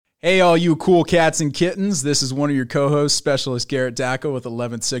Hey, all you cool cats and kittens. This is one of your co-hosts, Specialist Garrett Dacko with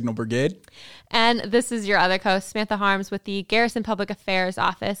 11th Signal Brigade. And this is your other co-host, Samantha Harms with the Garrison Public Affairs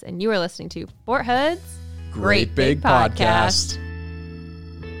Office. And you are listening to Fort Hood's Great Big Podcast.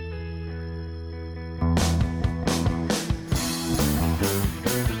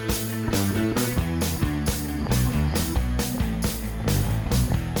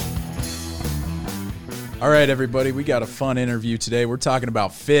 All right, everybody, we got a fun interview today. We're talking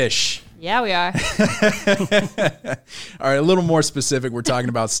about fish. Yeah, we are. All right, a little more specific, we're talking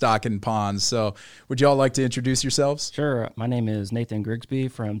about stocking ponds. So would y'all like to introduce yourselves? Sure. My name is Nathan Grigsby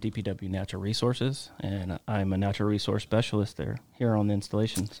from DPW Natural Resources, and I'm a natural resource specialist here on the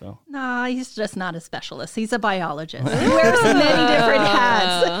installation. So Nah, he's just not a specialist. He's a biologist. He wears many different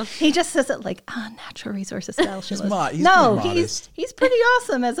hats. He just says it like, natural resources specialist. He's he's pretty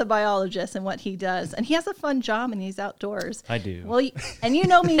awesome as a biologist and what he does. And he has a fun job and he's outdoors. I do. Well, and you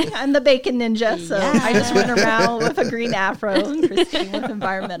know me, I'm the bacon ninja. So I just run around with a green afro and Christine with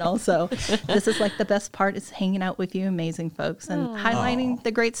environmental. So this is like the best part is hanging out with you amazing folks and highlighting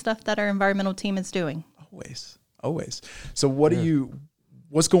the great stuff that our environmental team is doing. Always. So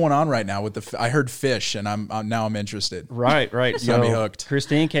what's going on right now with I heard fish and I'm interested. Right. You got me hooked.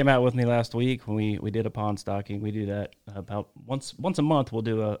 Christine came out with me last week when we did a pond stocking. We do that about once a month. We'll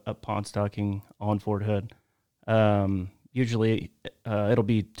do a pond stocking on Fort Hood. Usually it'll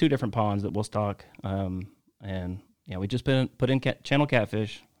be two different ponds that we'll stock. And yeah, we just put in channel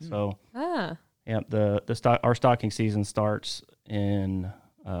catfish. So yeah, our stocking season starts in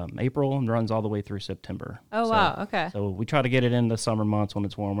April and runs all the way through September. Wow. Okay. So we try to get it in the summer months when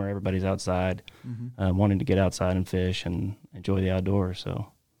it's warmer. Everybody's outside, wanting to get outside and fish and enjoy the outdoors. So,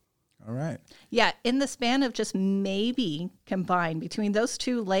 all right. Yeah, in the span of just maybe combined between those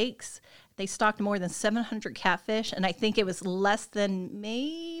two lakes, they stocked more than 700 catfish, and I think it was less than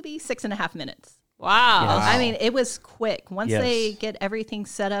maybe 6.5 minutes. Wow. I mean, it was quick. Once they get everything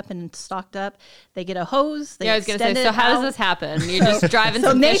set up and stocked up, they get a hose. I was going to say, so how does this happen? You're just driving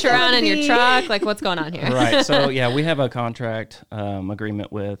some fish around in your truck? Like, what's going on here? Right. So, yeah, we have a contract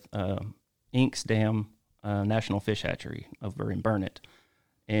agreement with Inks Dam National Fish Hatchery over in Burnett.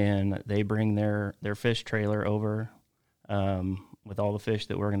 And they bring their fish trailer over with all the fish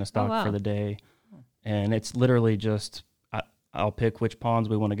that we're going to stock for the day. And it's literally just, I'll pick which ponds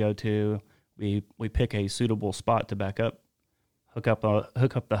we want to go to. We pick a suitable spot to back up, hook up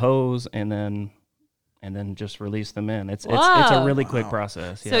the hose, and then just release them in. It's a really quick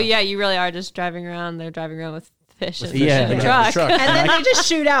process. Yeah. So you really are just driving around. They're driving around with fish in the truck. And then they just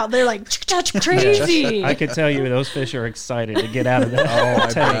shoot out. They're like, that's crazy. I could tell you those fish are excited to get out of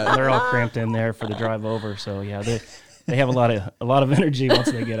that tank. They're all cramped in there for the drive over. So yeah, they have a lot of energy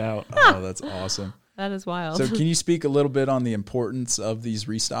once they get out. Oh, that's awesome. That is wild. So can you speak a little bit on the importance of these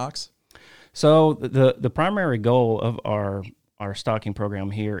restocks? So the primary goal of our stocking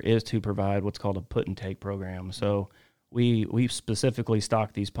program here is to provide what's called a put and take program. So we specifically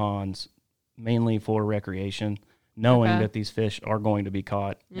stock these ponds mainly for recreation, knowing that these fish are going to be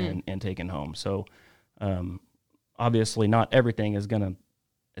caught and taken home. So obviously not everything is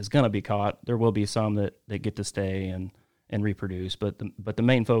gonna be caught. There will be some that get to stay and reproduce, but the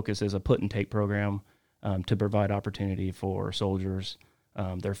main focus is a put and take program to provide opportunity for soldiers,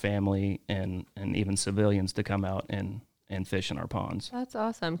 their family, and even civilians to come out and fish in our ponds. That's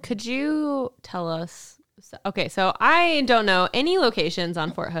awesome. Could you tell us? Okay, so I don't know any locations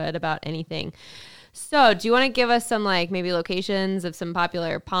on Fort Hood about anything. So do you want to give us some maybe locations of some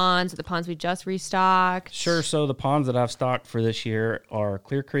popular ponds or the ponds we just restocked? Sure. So the ponds that I've stocked for this year are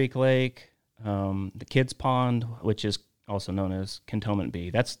Clear Creek Lake, the Kids Pond, which is also known as Cantonment B.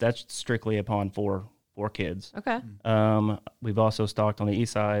 That's strictly a pond for kids. Okay. We've also stocked on the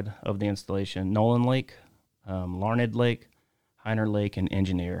east side of the installation Nolan Lake, Larned Lake, Heiner Lake, and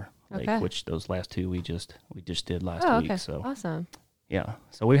Engineer Lake, which those last two we just did last week. Okay. So awesome. Yeah.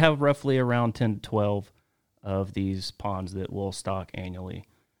 So we have roughly around 10 to 12 of these ponds that we'll stock annually.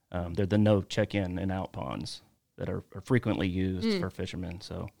 They're the no check-in and out ponds that are frequently used for fishermen.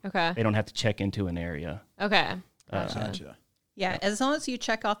 So they don't have to check into an area. Okay. Gotcha. Yeah, as long as you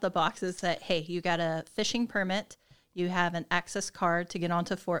check off the boxes that, hey, you got a fishing permit, you have an access card to get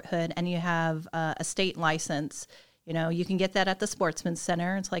onto Fort Hood, and you have a state license, you can get that at the Sportsman's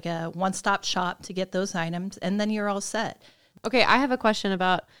Center. It's like a one-stop shop to get those items, and then you're all set. Okay, I have a question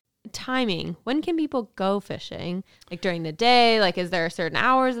about timing. When can people go fishing? Like during the day? Like, is there certain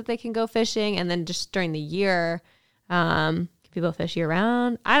hours that they can go fishing? And then just during the year, can people fish year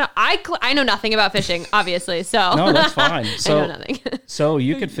round? I know nothing about fishing, obviously. So no, that's fine. So, I know nothing. So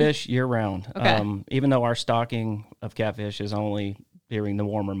you could fish year round. Okay. Even though our stocking of catfish is only during the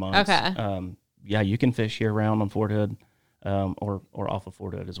warmer months. Okay. Yeah, you can fish year round on Fort Hood, or off of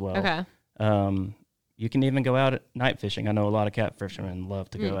Fort Hood as well. Okay. You can even go out at night fishing. I know a lot of cat fishermen love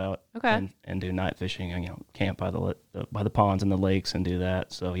to go out and do night fishing and camp by the ponds and the lakes and do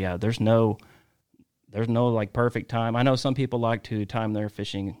that. So yeah, there's no like perfect time. I know some people like to time their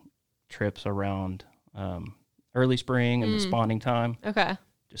fishing trips around early spring and the spawning time. Okay.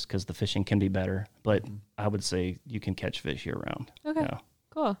 Just because the fishing can be better, but I would say you can catch fish year round. Okay. Yeah.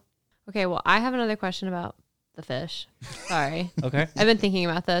 Cool. Okay. Well, I have another question about the fish. Sorry. Okay. I've been thinking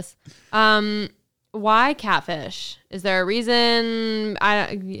about this. Why catfish? Is there a reason?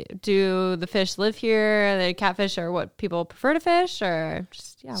 Do the fish live here? The catfish are what people prefer to fish, or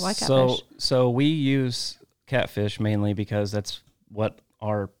just why catfish? So we use catfish mainly because that's what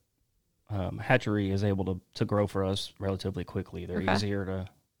our hatchery is able to grow for us relatively quickly. They're easier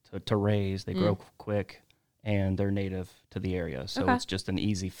to raise. They grow quick, and they're native to the area. So it's just an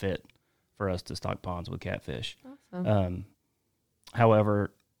easy fit for us to stock ponds with catfish. Awesome.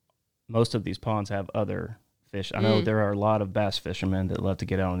 However, most of these ponds have other fish. I know there are a lot of bass fishermen that love to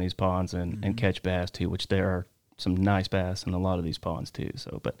get out on these ponds and catch bass too, which there are some nice bass in a lot of these ponds too.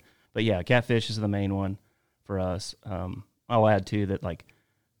 So, but yeah, catfish is the main one for us. I'll add too that like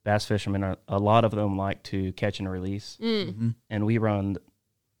bass fishermen a lot of them like to catch and release, and we run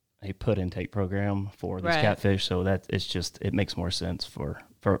a put intake program for these catfish. So that it makes more sense for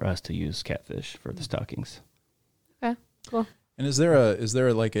us to use catfish for the stockings. Okay, cool. And is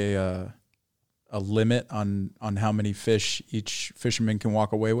there like a limit on how many fish each fisherman can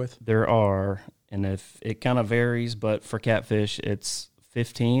walk away with? There are, and if it kind of varies, but for catfish it's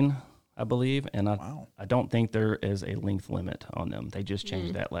 15, I believe, and I don't think there is a length limit on them. They just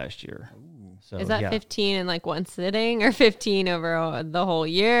changed that last year. So is that 15 in like one sitting, or 15 over the whole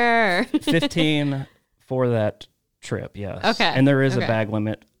year? 15 for that trip, yes. Okay. And there is a bag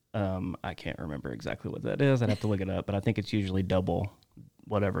limit. I can't remember exactly what that is. I'd have to look it up, but I think it's usually double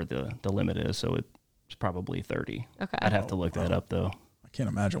whatever the limit is. So it's probably 30. Okay. I'd have to look that up though. I can't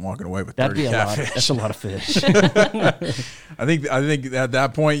imagine walking away with That'd 30 be a catfish. lot. That's a lot of fish. I think at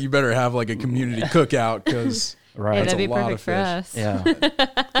that point you better have like a community cookout because Right. Yeah, that's that'd a be lot perfect of for fish. us.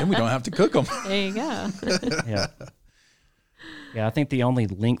 Yeah. Then we don't have to cook them. There you go. Yeah. Yeah, I think the only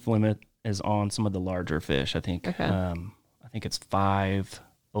length limit is on some of the larger fish. I think I think it's 5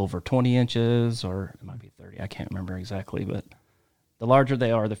 over 20 inches, or it might be 30. I can't remember exactly, but the larger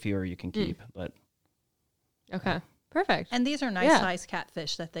they are, the fewer you can keep. But Okay. Perfect. And these are nice size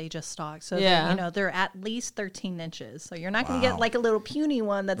catfish that they just stock. So they're at least 13 inches. So you're not going to get like a little puny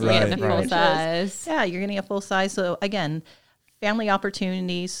one that's Right. like a few full inches. size. Yeah, you're getting a full size. So again, family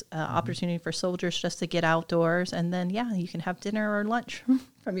opportunities, opportunity for soldiers just to get outdoors. And then, you can have dinner or lunch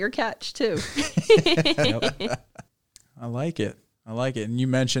from your catch too. I like it. And you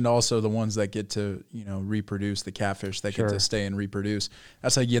mentioned also the ones that get to, reproduce, the catfish that get to stay and reproduce.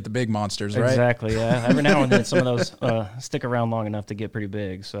 That's how you get the big monsters, right? exactly, yeah. Every now and then some of those stick around long enough to get pretty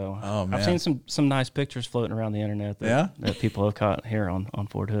big. So I've seen some nice pictures floating around the internet that people have caught here on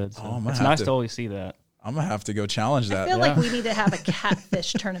Fort Hood. So it's nice to always see that. I'm going to have to go challenge that. I feel like we need to have a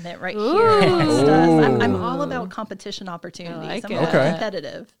catfish tournament right here. I'm all about competition opportunities. I'm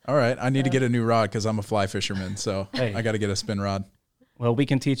competitive. All right. I need to get a new rod because I'm a fly fisherman. So I got to get a spin rod. Well, we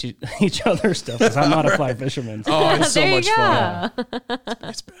can teach each other stuff because I'm not a fly fisherman. So. Oh, it's so There you much fun.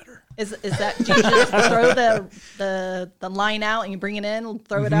 It's better. Is that do you just throw the line out and you bring it in,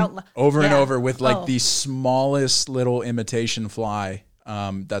 throw it out over and over with like the smallest little imitation fly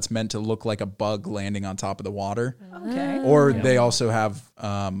that's meant to look like a bug landing on top of the water. Okay. Or they also have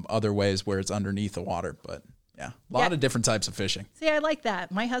other ways where it's underneath the water. But a lot of different types of fishing. See, I like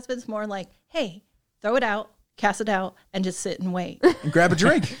that. My husband's more like, hey, throw it out, cast it out, and just sit and wait. And grab a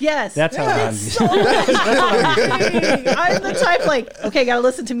drink. Yes. That's how I'm so I'm the type like, okay, gotta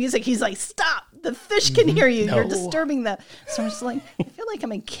listen to music. He's like, stop. The fish can hear you. You're disturbing the. So I'm just like, I feel like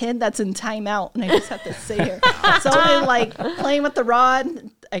I'm a kid that's in timeout and I just have to sit here. So I'm like playing with the rod,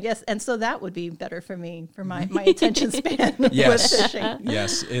 I guess. And so that would be better for me, for my attention span with fishing.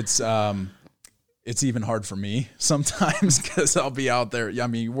 Yes. It's even hard for me sometimes because I'll be out there. I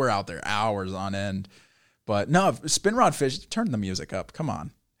mean, we're out there hours on end. But no, spin rod fish, turn the music up. Come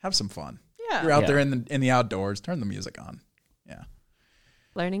on. Have some fun. Yeah. You're out there in the outdoors. Turn the music on. Yeah.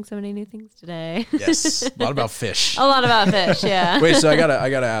 Learning so many new things today. Yes. A lot about fish. A lot about fish, yeah. Wait, so I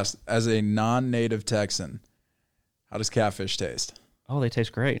gotta ask, as a non-native Texan, how does catfish taste? Oh, they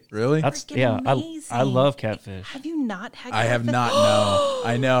taste great. Really? I love catfish. Have you not had I have not, no.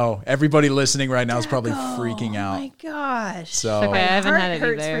 I know. Everybody listening right now is probably freaking out. Oh my gosh. So Okay, I haven't had it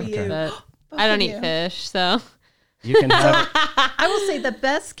hurts either. for you. But I don't eat fish, so You can have I will say the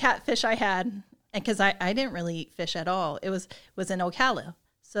best catfish I had, because I didn't really eat fish at all. It was in Ocala.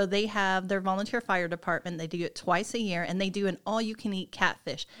 So they have their volunteer fire department. They do it twice a year, and they do an all-you-can-eat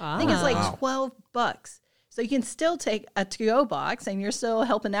catfish. I think it's like $12. So you can still take a to-go box, and you're still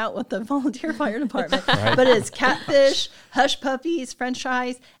helping out with the volunteer fire department. But it's catfish, hush puppies, French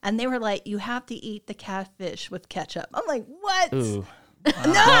fries, and they were like, "You have to eat the catfish with ketchup." I'm like, "What?" ooh.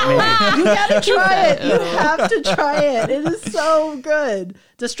 No, you gotta try it. You have to try it. It is so good.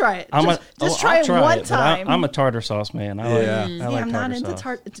 Just try it. Just try it one time. I'm a tartar sauce man. I See, like I'm tartar not into sauce.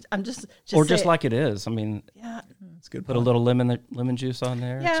 tart. I'm just Or say just it. like it is. I mean, Yeah, That's good. put a little lemon juice on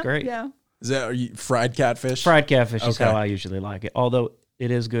there. yeah, It's great. Yeah. Is that are you, fried catfish? Fried catfish is Okay. how I usually like it. Although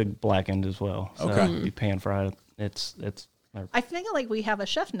it is good blackened as well. So Okay. you pan fried. It's I feel like we have a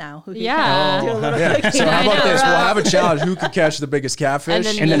chef now who can Yeah. do a little Yeah. cooking. So how I about know, this? We'll right? have a challenge. Who can catch the biggest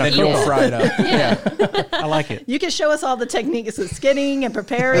catfish? And then go eat it. fry it up. Yeah. I like it. You can show us all the techniques of skinning and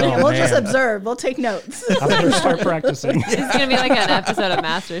preparing, Oh, and we'll just man. observe. We'll take notes. I better start practicing. It's gonna be like an episode of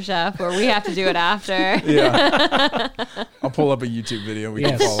MasterChef where we have to do it after. Yeah. I'll pull up a YouTube video. We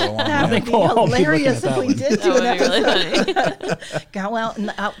Yes. can follow along. That think would be we'll all be looking hilarious at if that we one. did do That an would be really episode. funny. Go out in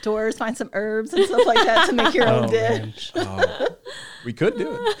the outdoors, find some herbs and stuff like that to make your own Oh, man. dish. We could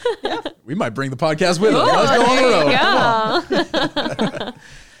do it. We might bring the podcast with us. Oh, Let's go on the road. there you go.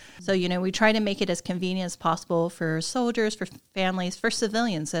 So, we try to make it as convenient as possible for soldiers, for families, for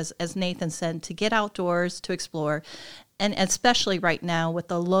civilians, as Nathan said, to get outdoors, to explore. And especially right now with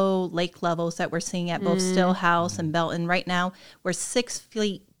the low lake levels that we're seeing at both Stillhouse and Belton, right now we're 6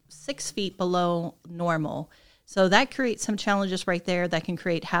 feet below normal. So that creates some challenges right there that can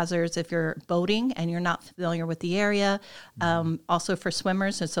create hazards if you're boating and you're not familiar with the area. Also for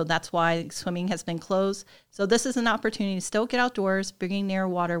swimmers, and so that's why swimming has been closed. So this is an opportunity to still get outdoors, bringing near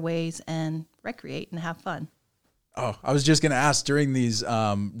waterways and recreate and have fun. Oh, I was just going to ask, during these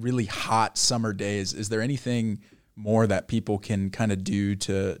really hot summer days, is there anything more that people can kind of do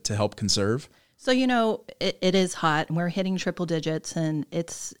to help conserve? So, it is hot and we're hitting triple digits, and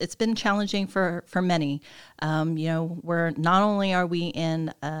it's been challenging for many. We're not only are we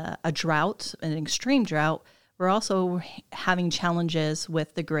in a drought, an extreme drought, we're also having challenges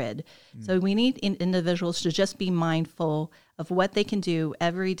with the grid. So we need individuals to just be mindful of what they can do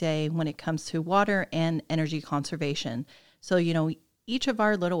every day when it comes to water and energy conservation. So, each of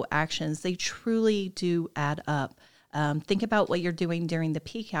our little actions, they truly do add up. Think about what you're doing during the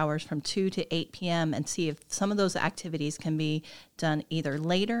peak hours from 2 to 8 p.m. and see if some of those activities can be done either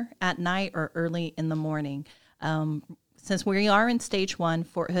later at night or early in the morning. Since we are in stage 1,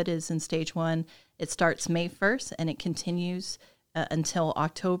 Fort Hood is in stage 1, it starts May 1st and it continues until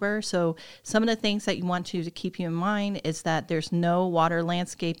October. So some of the things that you want to keep in mind is that there's no water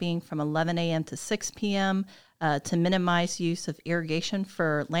landscaping from 11 a.m. to 6 p.m., to minimize use of irrigation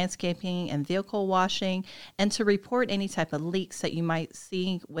for landscaping and vehicle washing, and to report any type of leaks that you might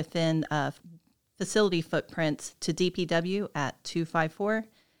see within facility footprints to DPW at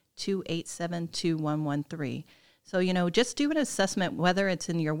 254-287-2113. So, just do an assessment, whether it's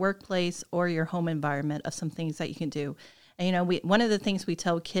in your workplace or your home environment, of some things that you can do. And, one of the things we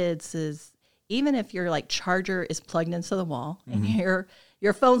tell kids is, even if your charger is plugged into the wall and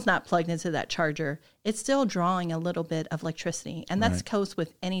your phone's not plugged into that charger, it's still drawing a little bit of electricity. And that's goes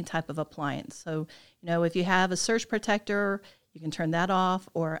with any type of appliance. So, if you have a surge protector, you can turn that off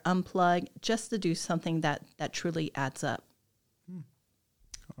or unplug, just to do something that truly adds up.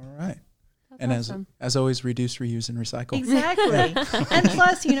 All right. That's And awesome. as always, reduce, reuse, and recycle. Exactly. And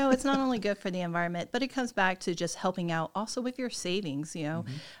plus, it's not only good for the environment, but it comes back to just helping out also with your savings.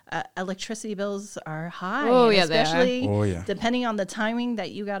 Electricity bills are high. Oh, and yeah, they are. especially Oh, yeah. depending on the timing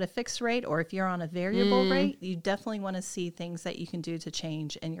that you got a fixed rate, or if you're on a variable rate, you definitely want to see things that you can do to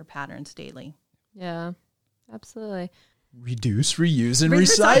change in your patterns daily. Yeah, absolutely. Reduce, reuse, and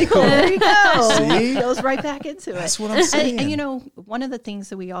recycle. There you go. See? Goes right back into it. That's what I'm saying. And one of the things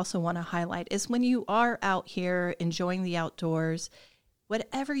that we also want to highlight is when you are out here enjoying the outdoors,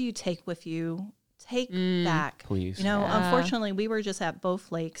 whatever you take with you, take back. Please. Unfortunately, we were just at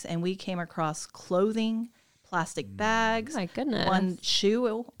both lakes and we came across clothing, plastic bags, My goodness. one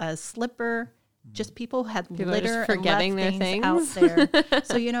shoe, a slipper. Just people had People are just litter forgetting and their left things. out there.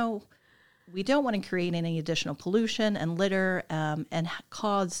 So, we don't want to create any additional pollution and litter and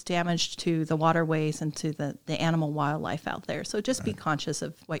cause damage to the waterways and to the animal wildlife out there. So just be conscious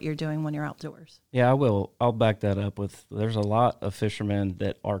of what you're doing when you're outdoors. Yeah, I will. I'll back that up with. There's a lot of fishermen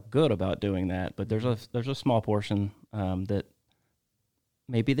that are good about doing that, but there's a small portion that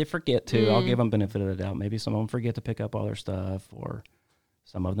maybe they forget to. I'll give them benefit of the doubt. Maybe some of them forget to pick up all their stuff, or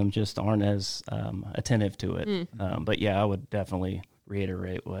some of them just aren't as attentive to it. But yeah, I would definitely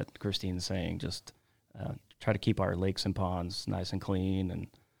reiterate what Christine's saying. Just try to keep our lakes and ponds nice and clean, and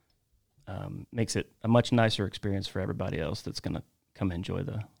makes it a much nicer experience for everybody else that's going to come enjoy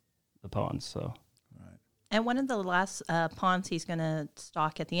the ponds. So. And one of the last ponds he's going to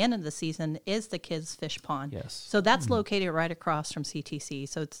stock at the end of the season is the Kids Fish Pond. Yes. So that's located right across from CTC.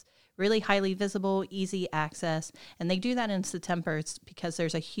 So it's really highly visible, easy access. And they do that in September because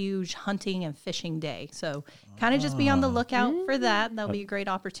there's a huge hunting and fishing day. So kind of just be on the lookout for that. That'll be a great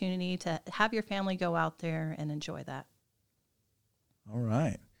opportunity to have your family go out there and enjoy that. All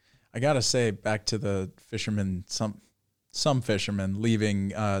right. I got to say, back to the fishermen, some fishermen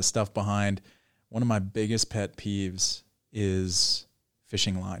leaving stuff behind. One of my biggest pet peeves is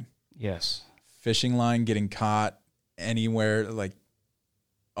fishing line. Yes. Fishing line getting caught anywhere,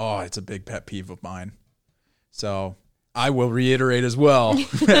 it's a big pet peeve of mine. So I will reiterate as well,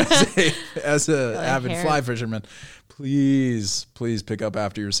 as a avid fly fisherman, please pick up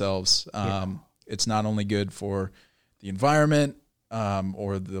after yourselves. It's not only good for the environment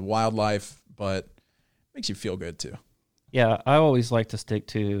or the wildlife, but makes you feel good too. Yeah, I always like to stick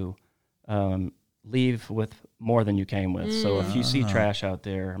to leave with more than you came with. So if you see trash out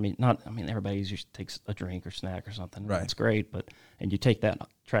there, everybody usually takes a drink or snack or something. Right. It's great, and you take that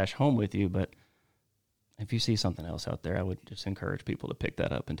trash home with you, but if you see something else out there, I would just encourage people to pick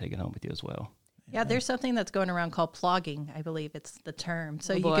that up and take it home with you as well. Yeah, there's something that's going around called plogging, I believe it's the term.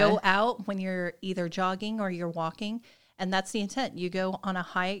 So you go out when you're either jogging or you're walking, and that's the intent. You go on a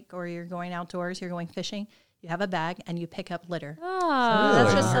hike or you're going outdoors, you're going fishing. You have a bag and you pick up litter. Oh, so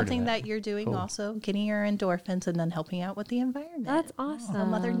that's just something that you're doing also, getting your endorphins and then helping out with the environment. That's awesome. So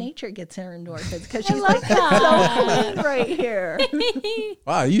Mother Nature gets her endorphins because she's like, it's so clean right here.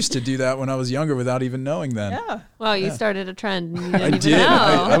 Wow, I used to do that when I was younger without even knowing then. Yeah. Well, you started a trend. And you didn't I even did.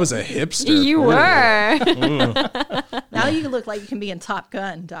 know. I was a hipster. You were. Now you look like you can be in Top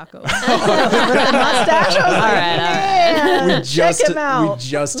Gun, Daco. Mustache. All right. We Check him out. We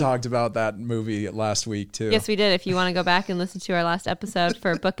just talked about that movie last week too. Yes, we did. If you want to go back and listen to our last episode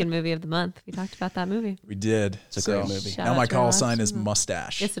for Book and Movie of the Month, we talked about that movie. We did. It's a great movie. Shout Now out my to our call last sign is one.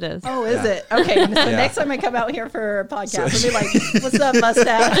 Mustache. Yes, it is. Oh, is it? Okay. So next time I come out here for a podcast, I'll be like, what's up,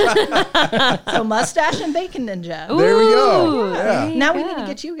 Mustache? So Mustache and Bacon Ninja. There we go. Ooh, Yeah. there you Now we go. need to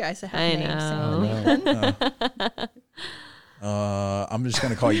get you guys to have I names. know. I'm just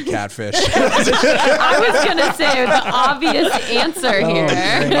gonna call you Catfish. I was going to say the obvious answer here.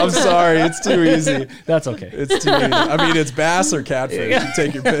 I'm sorry, it's too easy. That's okay. It's too easy. I mean, it's bass or catfish. You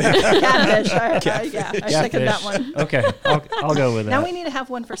take your pick. Catfish. I second that Catfish. one. Okay, I'll go with that. Now we need to have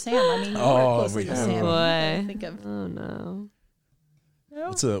one for Sam. I mean, you work closely we with do. Sam. Boy. Think of Oh, no.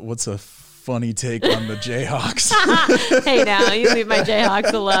 What's a funny take on the Jayhawks? Hey, now, you leave my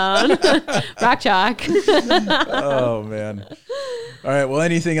Jayhawks alone. Rock chalk. Oh man. All right. Well,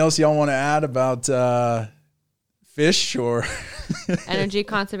 anything else y'all want to add about fish or? Energy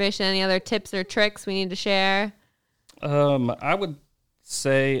conservation. Any other tips or tricks we need to share? I would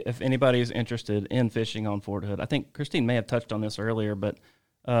say if anybody is interested in fishing on Fort Hood, I think Christine may have touched on this earlier, but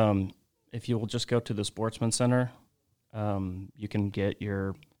if you will just go to the Sportsman Center, you can get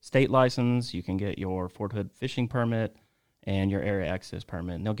your state license, you can get your Fort Hood fishing permit, and your area access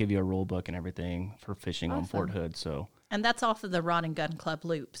permit. And they'll give you a rule book and everything for fishing on Fort Hood. So. And that's off of the Rod and Gun Club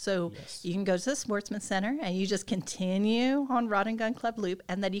Loop. So you can go to the Sportsman Center and you just continue on Rod and Gun Club Loop,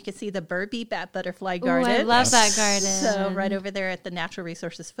 and then you can see the Burby Bat Butterfly Ooh, Garden. I love that garden. So right over there at the Natural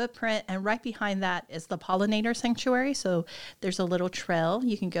Resources footprint, and right behind that is the Pollinator Sanctuary. So there's a little trail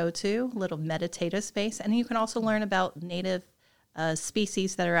you can go to, a little meditative space, and you can also learn about native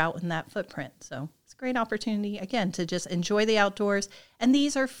species that are out in that footprint. So it's a great opportunity, again, to just enjoy the outdoors. And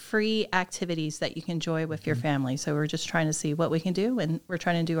these are free activities that you can enjoy with your family. So we're just trying to see what we can do, and we're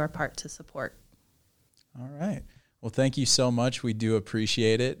trying to do our part to support. All right. Well, thank you so much. We do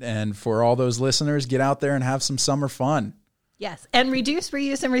appreciate it. And for all those listeners, get out there and have some summer fun. Yes, and reduce,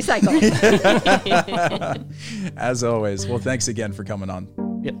 reuse, and recycle. As always. Well, thanks again for coming on.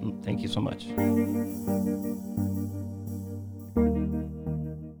 Yep. Thank you so much.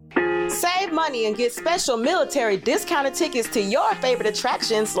 Save money and get special military discounted tickets to your favorite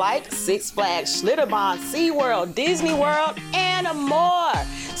attractions like Six Flags, Schlitterbahn, SeaWorld, Disney World, and more.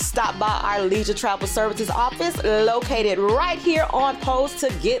 Stop by our Leisure Travel Services office located right here on post to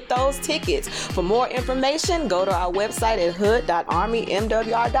get those tickets. For more information, go to our website at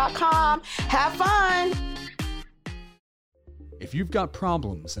hood.armymwr.com. Have fun! If you've got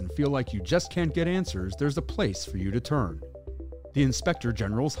problems and feel like you just can't get answers, there's a place for you to turn. The Inspector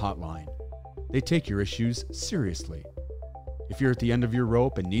General's Hotline. They take your issues seriously. If you're at the end of your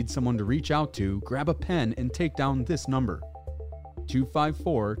rope and need someone to reach out to, grab a pen and take down this number.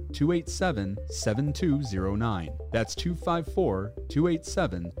 254-287-7209. That's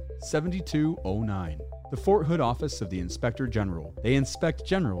 254-287-7209. The Fort Hood Office of the Inspector General. They inspect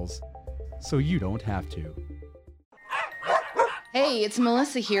generals, so you don't have to. Hey, it's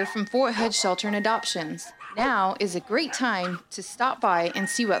Melissa here from Fort Hood Shelter and Adoptions. Now is a great time to stop by and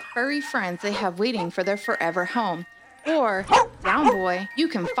see what furry friends they have waiting for their forever home. Or, down boy, you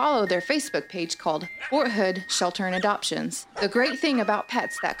can follow their Facebook page called Fort Hood Shelter and Adoptions. The great thing about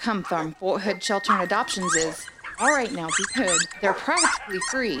pets that come from Fort Hood Shelter and Adoptions is, all right now, be good, they're practically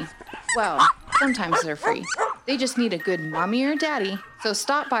free. Well, sometimes they're free. They just need a good mommy or daddy. So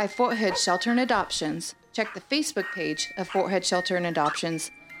stop by Fort Hood Shelter and Adoptions, check the Facebook page of Fort Hood Shelter and Adoptions,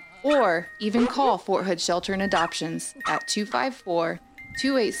 or even call Fort Hood Shelter and Adoptions at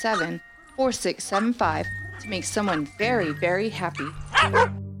 254-287-4675 to make someone very, very happy.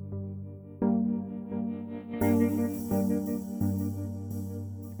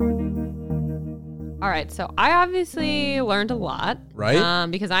 All right, so I obviously learned a lot, Right?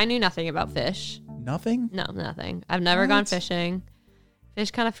 Because I knew nothing about fish. Nothing? No, nothing. I've never gone What? fishing. Fish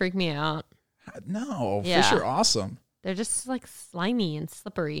kind of freak me out. No. Yeah. Fish are awesome. They're just like slimy and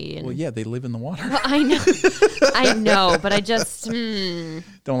slippery. And Well, yeah, they live in the water. I know, I know, but I just,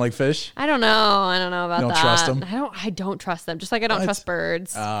 Don't like fish? I don't know. I don't know about You don't that. trust 'em? I don't trust them. Just like I don't What? trust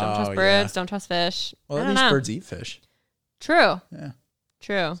birds. Don't trust Oh, birds. yeah. Don't trust fish. Well, I at don't least know. birds eat fish. True. Yeah.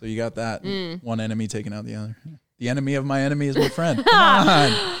 True. So you got that. Mm. One enemy taking out the other. The enemy of my enemy is my friend. Come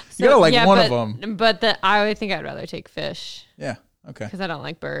on. You gotta like one of them. But I would think I'd rather take fish Yeah. Okay. because I don't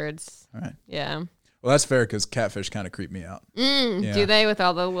like birds. All right. Yeah. Well, that's fair because catfish kind of creep me out. Yeah. Do they with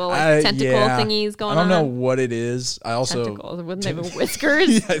all the little like, tentacle yeah. thingies going on? I don't know what it is. I also. Tentacles. Wouldn't they have whiskers?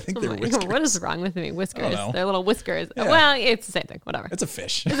 Yeah, I think Oh they're my God, whiskers. What is wrong with me? Whiskers. know. They're little whiskers. Yeah. Well, it's the same thing. Whatever. It's a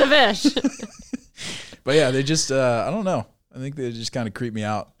fish. It's a fish. But yeah, they just, I don't know. I think they just kind of creep me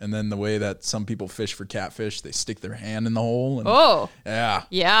out. And then the way that some people fish for catfish, they stick their hand in the hole. And, Oh, yeah.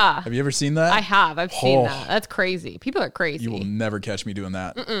 yeah. Have you ever seen that? I have. I've seen Oh. that. That's crazy. People are crazy. You will never catch me doing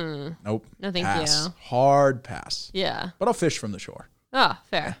that. Nope. No, thank pass. you. Hard pass. Yeah. But I'll fish from the shore. Oh,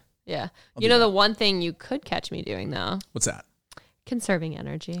 fair. Yeah. do You know, that. the one thing you could catch me doing, though, What's that? conserving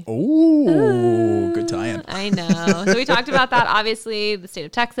energy. Ooh, good tie-in. I know. So we talked about that. Obviously, the state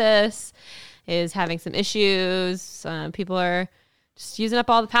of Texas is having some issues. People are just using up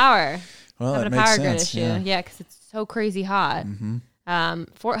all the power. Well, Having that a makes power grid sense. issue. Yeah. Yeah, because it's so crazy hot.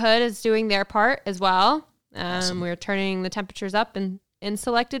 Fort Hood is doing their part as well. We're turning the temperatures up in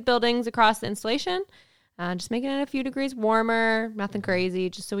selected buildings across the installation, just making it a few degrees warmer, nothing crazy,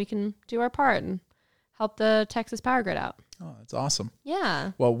 just so we can do our part and help the Texas power grid out. Oh, that's awesome.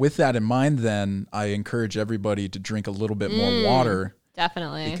 Yeah, Well, with that in mind, then I encourage everybody to drink a little bit more water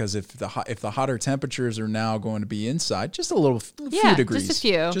definitely. because if the hotter temperatures are now going to be inside, just a few yeah, degrees, just a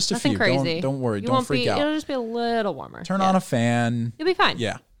few. just a Nothing few. crazy. Don't worry. You Don't won't freak be, out. It'll just be a little warmer. Turn Yeah. on a fan. You'll be fine.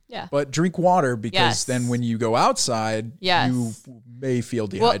 Yeah. Yeah. But drink water because Yes. then when you go outside, Yes. you may feel Well,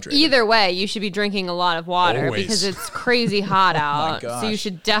 dehydrated. either way, you should be drinking a lot of water Always. because it's crazy hot out. So you gosh.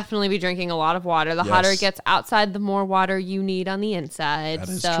 should definitely be drinking a lot of water. The hotter it Yes. gets outside, the more water you need on the inside. That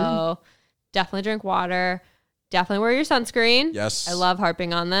is so definitely drink water. Definitely wear your sunscreen. Yes. I love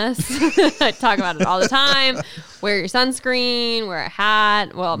harping on this. I talk about it all the time. Wear your sunscreen, wear a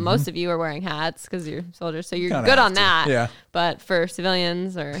hat. Well, most of you are wearing hats because you're soldiers, so you're Kinda good have on to. that. Yeah. But for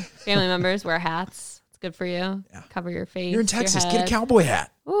civilians or family members, wear hats. It's good for you. Yeah. Cover your face. You're in your Texas. Get a head. cowboy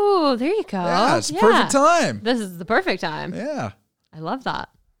hat. Ooh, there you go. Yeah, it's the perfect time. This is the perfect time. Yeah. I love that.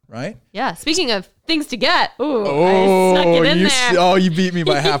 Right? Yeah. Speaking of things to get, ooh, I snuck it in there. You beat me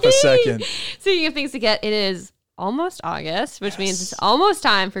by half a second. Speaking of things to get, it is almost August, which means it's almost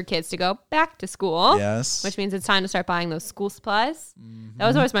time for kids to go back to school. Yes. Which means it's time to start buying those school supplies. That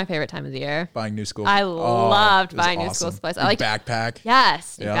was always my favorite time of the year. Buying new school. I loved it was buying new school awesome. supplies. I New like backpack.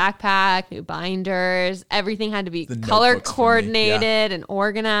 Yes, new Yeah. backpack, new binders. Everything had to be The color notebooks for me, coordinated and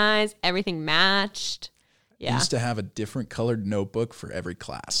organized. Everything matched. I Yeah. used to have a different colored notebook for every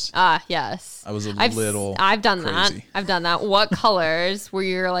class. Yes. I was a I've little done that. crazy. I've done that. What colors were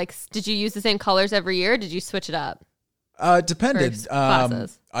your like? Did you use the same colors every year? Or did you switch it up? It depended. For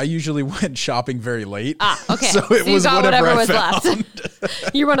classes. I usually went shopping very late. Okay. So it you was got whatever was I found.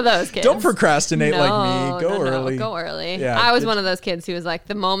 left. You're one of those kids. Don't procrastinate like me. Go no, early. Go early. Yeah, I was it- one of those kids who was like,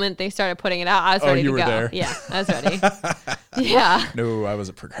 the moment they started putting it out, I was Oh, ready you to were go. there. Yeah, I was ready. Yeah. No, I was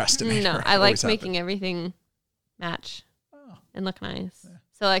a procrastinator. No, I Always liked have making everything match and look nice.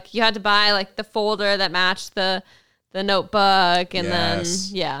 So like you had to buy like the folder that matched the notebook and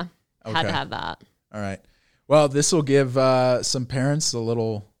Yes. then had to Okay. have that. All right. Well, this will give some parents a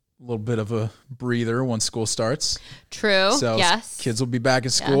little bit of a breather once school starts. True. So yes. kids will be back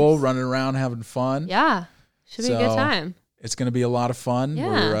at school, running around, having fun. Yeah. Should be a good time. It's going to be a lot of fun.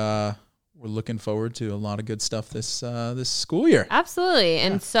 Yeah. We're looking forward to a lot of good stuff this school year. Absolutely.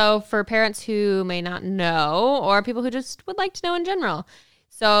 And so for parents who may not know, or people who just would like to know in general,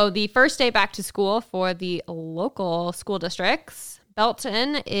 so the first day back to school for the local school districts,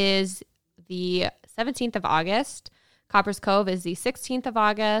 Belton is the 17th of August. Coppers Cove is the 16th of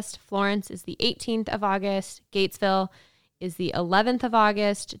August. Florence is the 18th of August. Gatesville is the 11th of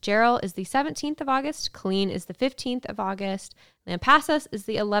August. Jarrell is the 17th of August. Killeen is the 15th of August. Lampasas is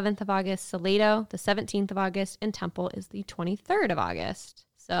the 11th of August. Salado, the 17th of August. And Temple is the 23rd of August.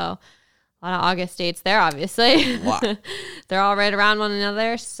 So a lot of August dates there, obviously. They're all right around one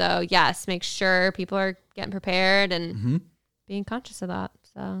another. So, yes, make sure people are getting prepared and being conscious of that.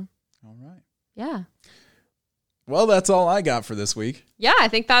 So, all right. Yeah. Well, that's all I got for this week. Yeah, I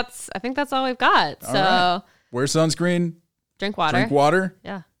think that's all we've got. All so right. Wear sunscreen. Drink water. Drink water.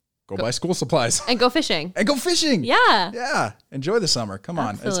 Yeah. Go buy school supplies. And go fishing. And go fishing. Yeah. Yeah. Enjoy the summer. Come on.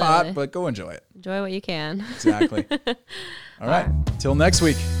 Absolutely. It's hot, but go enjoy it. Enjoy what you can. Exactly. All right. Till next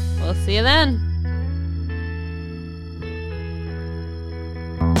week. We'll see you then.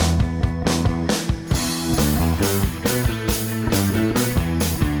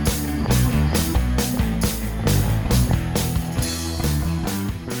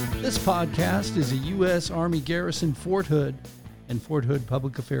 This podcast is a U.S. Army Garrison Fort Hood and Fort Hood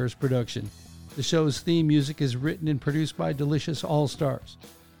Public Affairs production. The show's theme music is written and produced by Delicious All-Stars.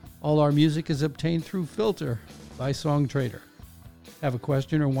 All our music is obtained through Filter by Songtrader. Have a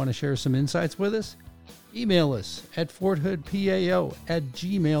question or want to share some insights with us? Email us at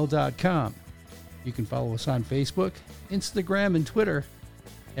forthoodpao@gmail.com. You can follow us on Facebook, Instagram, and Twitter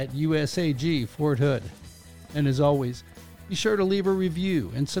at USAG Fort Hood. And as always, be sure to leave a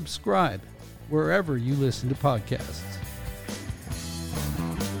review and subscribe wherever you listen to podcasts.